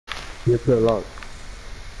You put a lock.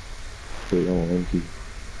 Wait, I want empty.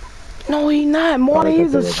 No, he not. Oh, Morning,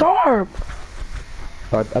 it's he's okay, a okay. sharp.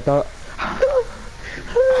 I thought.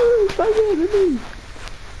 Stop it, me.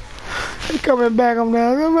 He coming back. I'm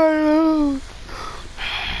down. Somebody.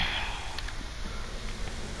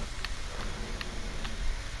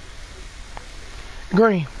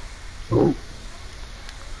 Green. Oh,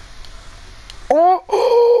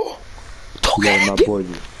 Oh. you got my boy.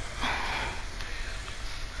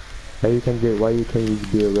 Why you can't be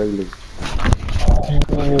a regular?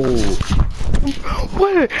 Oh,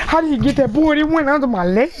 What? How did you get that board? It went under my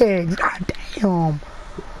legs. God damn.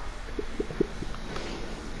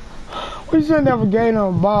 We should never gain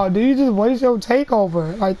on a ball, dude. You just waste your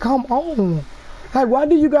takeover. Like, come on. Like, why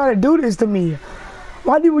do you gotta do this to me?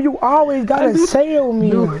 Why do you always gotta sail me?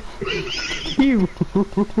 dude, he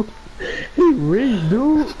rigged,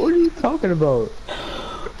 dude. What are you talking about?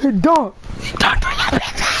 Hey, dunk.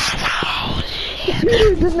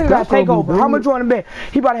 This nigga got takeover. How much you want to bet?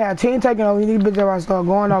 He about to have 10 taking over. These bitches about to start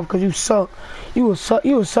going off because you suck. You was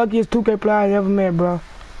suckiest 2K player I ever met, bro.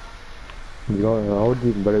 You know, how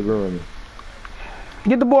deep better run.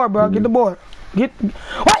 Get the board, bro. Get the board. Why you ain't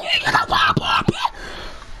get the board, boy?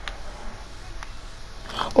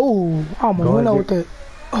 Oh, I almost went out with that.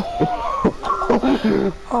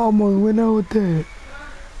 I almost went out with that.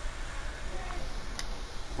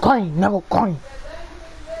 Clean, no, clean.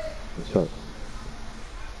 What's up?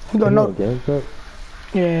 You gonna know? Game set?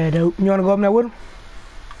 Yeah, dude. You wanna go up there with him?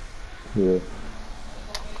 Yeah.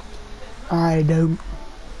 Alright, dude.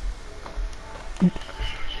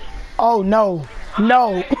 Oh no,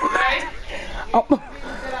 no. I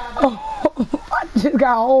just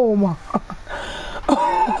got home.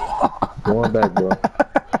 Going back, bro.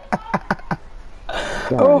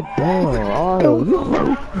 God damn. Oh,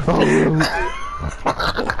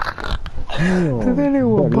 That nigga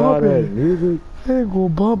was bumping. Music. That nigga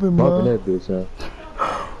was bumping, bro. Bumping that bitch,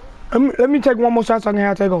 huh? Let me take one more shot so I can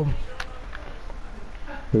have take over.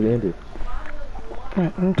 It ended.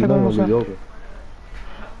 Let me take one more shot. Over.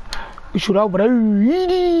 We shoot over there.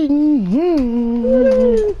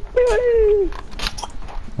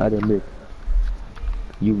 I didn't miss.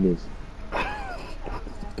 You missed.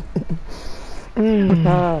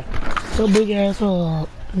 So big ass up.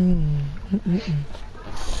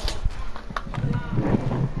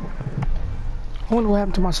 I wonder what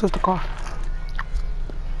happened to my sister's car.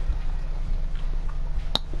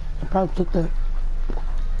 I probably took that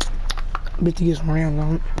bitch to get some rims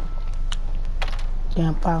on it.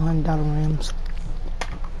 Damn, $500 rims.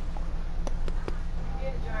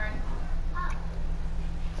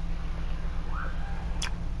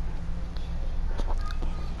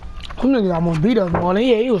 Them niggas almost beat us, boy.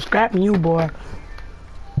 Yeah, he was scrapping you, boy.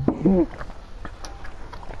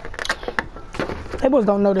 They boys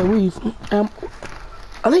don't know that we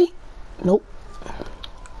elite. Nope.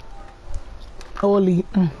 No elite.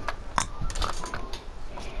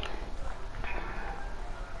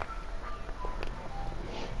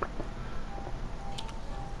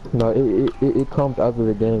 No, it comes after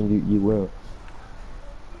the game you win.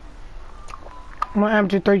 My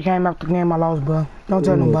amateur 3 came after the game I lost, bro. Don't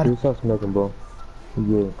tell nobody. Stop smacking, bro.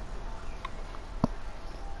 Yeah.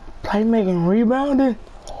 Playmaking, rebounding.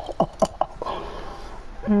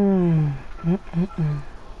 I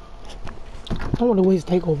wonder what his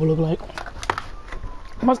takeover look like.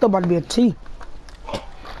 I'm still about to be a T.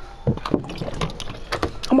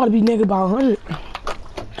 I'm about to be nigga about 100.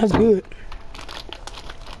 That's good.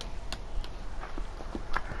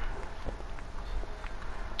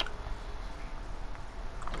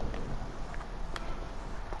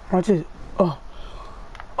 Watch it. Oh.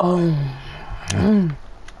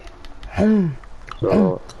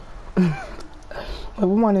 So, Wait, what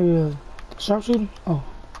my nigga is? Sharpshooter? Oh.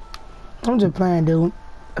 I'm just playing, dude.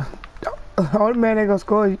 All the man ain't gonna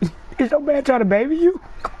score you. Is your man trying to baby you?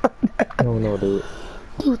 I don't know, dude.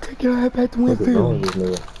 Dude, take your head back to Winfield.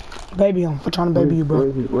 Baby him for trying to baby you, bro.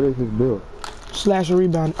 What is his bill? Slash a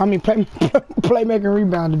rebound. I mean, playmaking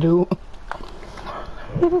rebounder, dude.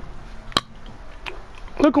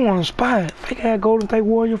 Look on the spot. Fake ass Golden State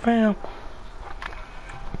Warrior fan.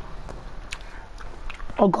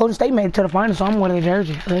 Oh, Golden State made it to the finals, so I'm wearing their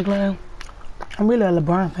jersey. I'm really a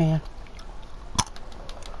LeBron fan.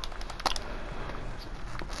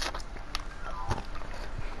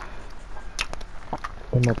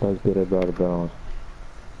 I'm not supposed to get that out of bounds.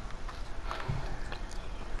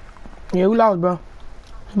 Yeah, we lost, bro.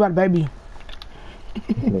 It's about a baby.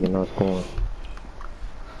 Nigga not scoring.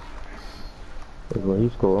 Cause when he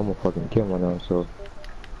score, I'm gonna fucking kill my damn self.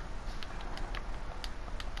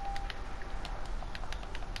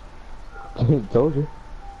 Told you.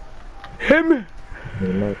 Hit me.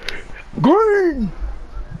 Nice. Green.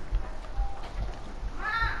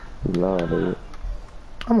 You loud, dude.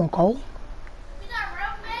 I'm on cold.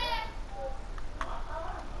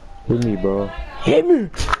 Hit me, bro. Hit me.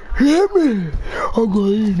 Hit me. I'm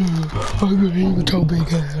green. I'm green with your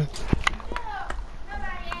big ass.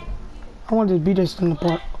 I want to beat this in the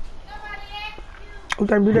park. We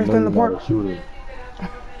can beat this in the park. We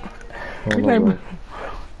can.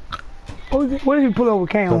 What if you pull over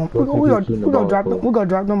Cam? We gonna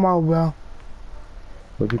drop them all, bro.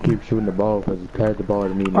 But you keep shooting the ball because you passed the ball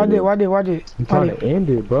to me. Watch it. You trying to end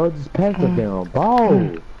it, bro. Just pass the damn ball.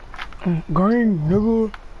 Green,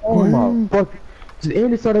 nigga. Oh my fuck. Just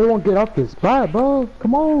end it so they won't get off this spot, bro.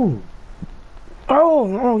 Come on.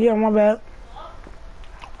 Oh yeah, my bad.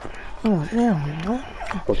 Oh damn.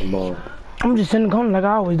 Fucking ball. I'm just in the corner like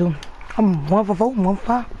I always do. I'm 1 for 4, 1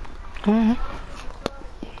 for 5.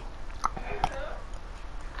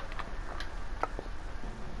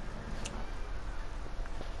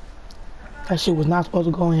 That shit was not supposed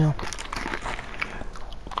to go in.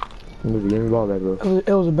 Give me the ball back, bro.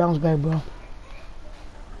 It was a bounce back, bro.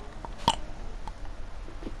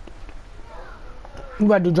 You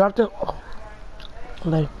about to drop it? Oh.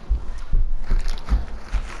 Like.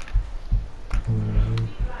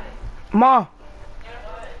 Ma,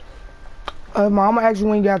 I'm gonna ask you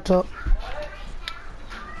when you got up.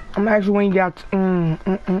 I'm gonna ask you when you got. I'm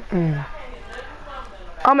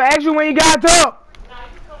gonna ask you when you got up.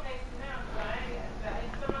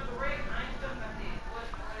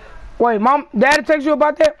 Wait, Mom, Daddy text you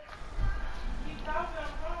about that?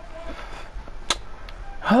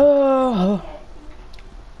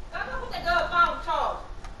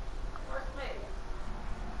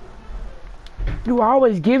 You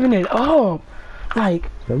always giving it up, like.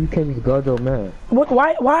 No, you can't be guard though, man. What?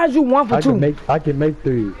 Why is you 1 for 2? I can make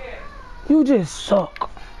 3. You just suck,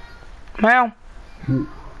 man. You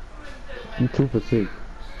 2 for 6.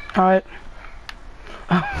 All right.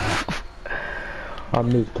 I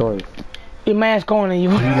missed twice. Your man's calling you.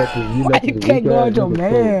 You can't guard your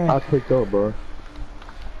man. I picked up, bro.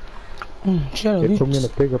 Shut up. They put me in a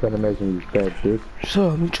pickup animation, you fat bitch.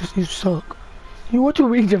 Shut up, you suck. What you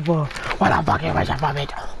reaching for? What the fuck you reaching for,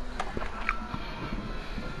 bitch?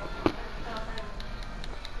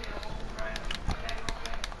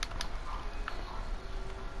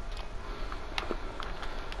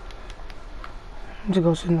 I'm just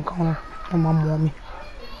go sit in the corner. My mom want me.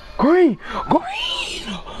 Green! Green!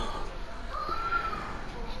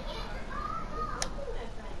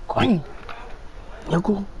 Green!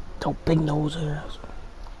 Nigga, your big nose ass.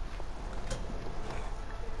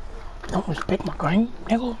 Don't respect my green,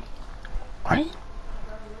 nigga. Green?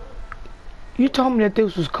 You told me that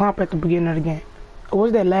this was comp at the beginning of the game. Or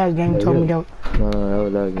was that last game you told me that? No, that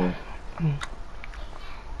was last game.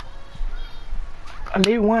 I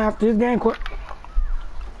leave one after this game, quick.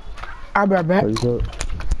 I'll be right back.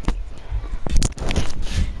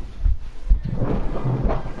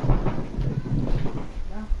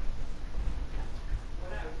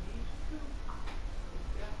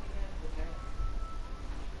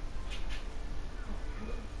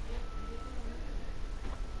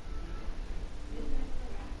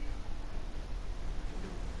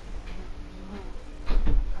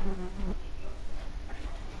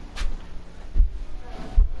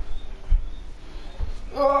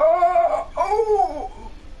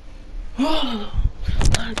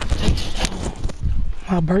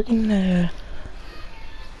 My Birkin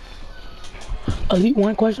Elite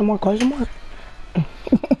 1 question mark?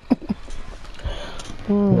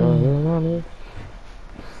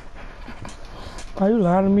 Are you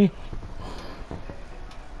lying to me?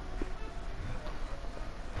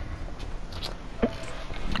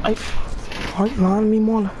 Are you lying to me,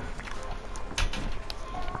 Mona?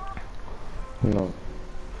 No.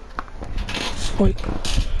 Wait.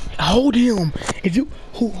 Hold him. If you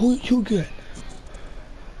who you good?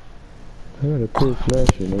 I got a cool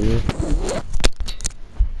flasher, nigga.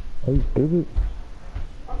 Are you stupid?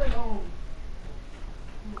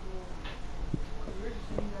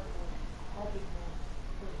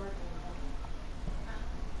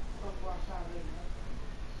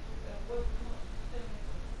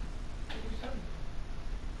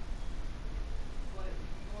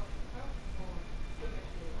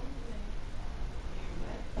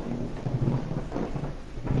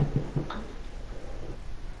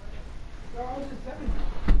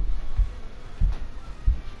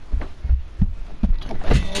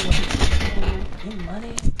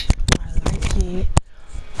 Money. I like it.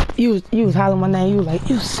 You was hollering my name. You was like,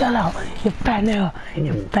 you sell out. You fat nigga.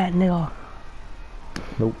 You fat nigga.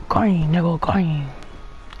 Nope. Green, nigga, green.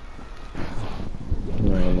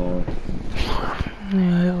 No.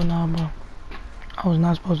 Yeah, hell nah, bro. I was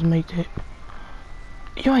not supposed to make that.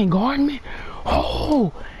 You ain't guarding me?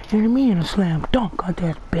 Oh! You know me in a slam dunk on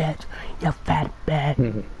that bitch. You fat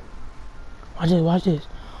bitch. Watch this, watch this.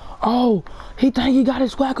 Oh! He think he got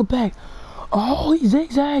his swagger back. Oh, he's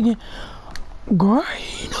zigzagging. Green.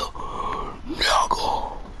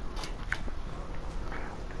 Nigga.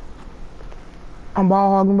 I'm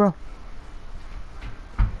ball hogging, bro.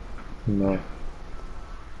 No.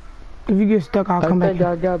 If you get stuck, I'll come back.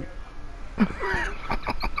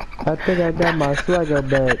 I think I got my swagger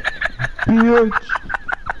back. Bitch.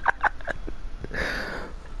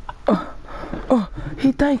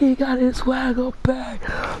 He think he got his swagger back.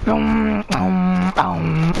 Dum.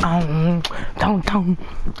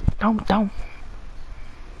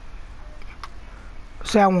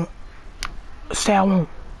 Say I won't.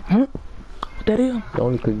 What that is?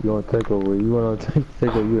 Only cause you wanna take over. You wanna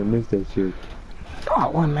take over, you and mix that shit. Oh,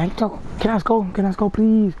 one man. Can I score? Can I score,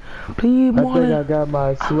 please? Please, Marlon. I think I got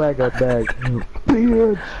my swagger back.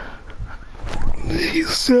 Bitch. You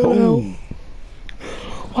sell.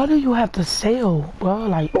 Why do you have to sell, bro?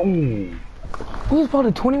 Like, we supposed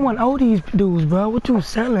to 21 owe these dudes, bro. What you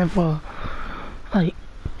selling for? Like,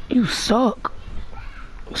 you suck.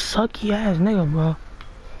 Sucky ass nigga, bro.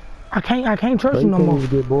 I can't trust you no more.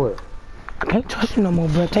 Good boy. I can't trust you no more,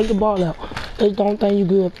 bro. Take the ball out. Just don't think you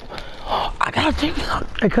good. I gotta take it out.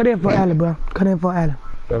 Hey, cut in for Allen, bro. Cut in for Allen.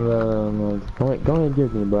 No. Go ahead and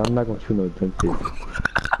get me, bro. I'm not gonna shoot no jump shit.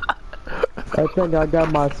 I think I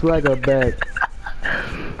got my swagger back.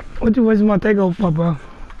 What you wasting my takeover for, bro?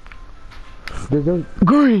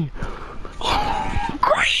 Green.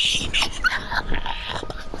 Green.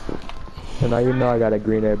 And now you know I got a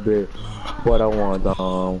green that bit. What I want,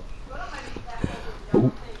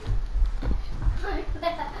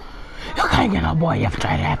 You can't get no boy. You have to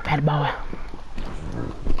try that fat boy.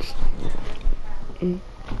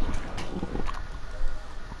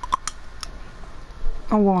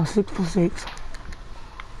 I'm going 6 for 6.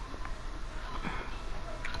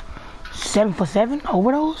 7 for 7?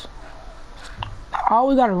 Overdose? I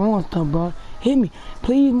always gotta run stuff, bro. Hit me.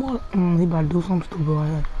 Please, more. He about to do something stupid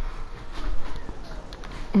right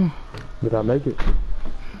here. Did I make it?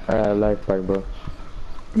 I had a life pack, bro.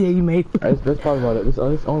 Yeah, you made it. That's probably why. That's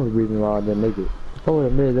the only reason why I didn't make it. If I would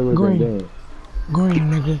have made it, that would have been game. Green,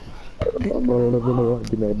 nigga.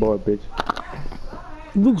 Give me that boy, bitch.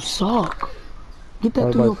 You suck. Get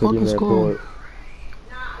that to your fucking score.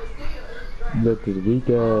 Look, this weak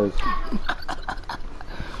ass.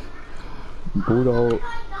 Buddha hole.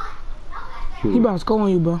 He about to score on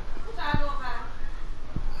you, bro.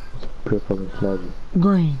 Pure fucking snazzy.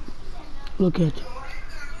 Green. Look at you.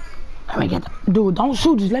 Let me get that. Dude, don't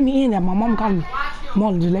shoot. Just let me in that. My mom called me.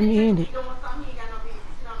 Marlon, just let me in it.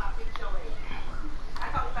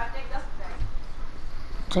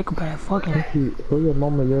 Jacob bad fucking. Who your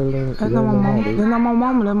mama yelling? That's not my mama. That's not my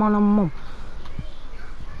mama. That's my mama.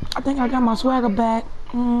 I think I got my swagger back.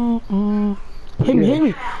 Hit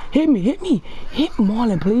me. Hit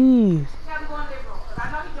Marlon, please.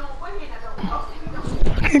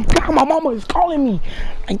 God, my mama is calling me.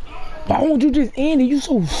 Like, why won't you just end it? You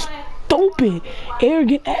so stupid,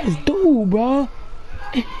 arrogant ass dude, bro.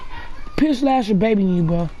 Pierce Slasher baby you,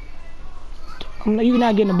 bro. You're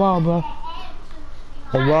not getting the ball, bro.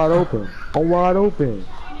 I'm wide open. I'm wide open.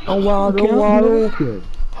 I'm wide open.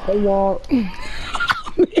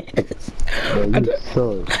 Man, you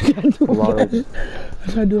suck. I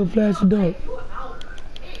tried to do a flash dunk.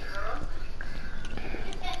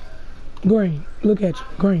 Green, look at you.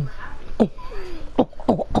 Green.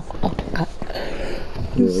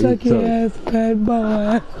 You sucky ass bad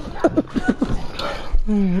boy.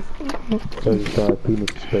 Certified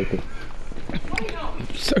penis perspective.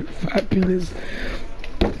 Certified penis.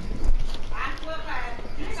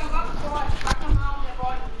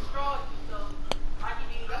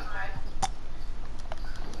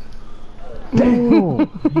 Damn! He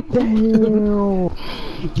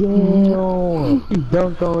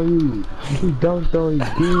dunked on you.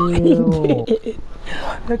 Damn!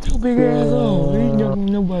 That's your big ass off. You ain't dunking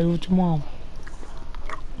nobody with your mom.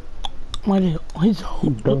 What is it? He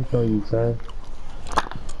dunked on you, son.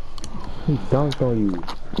 He dunked on you.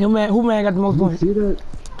 Yo, man, who man got the most points? Did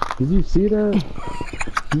you see that?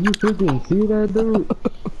 Did you freaking see that, dude?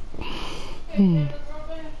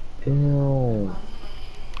 Damn.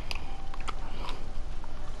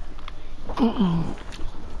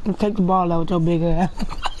 Take the ball out with your big ass.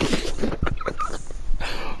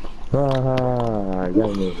 You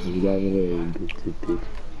got me there, bitch.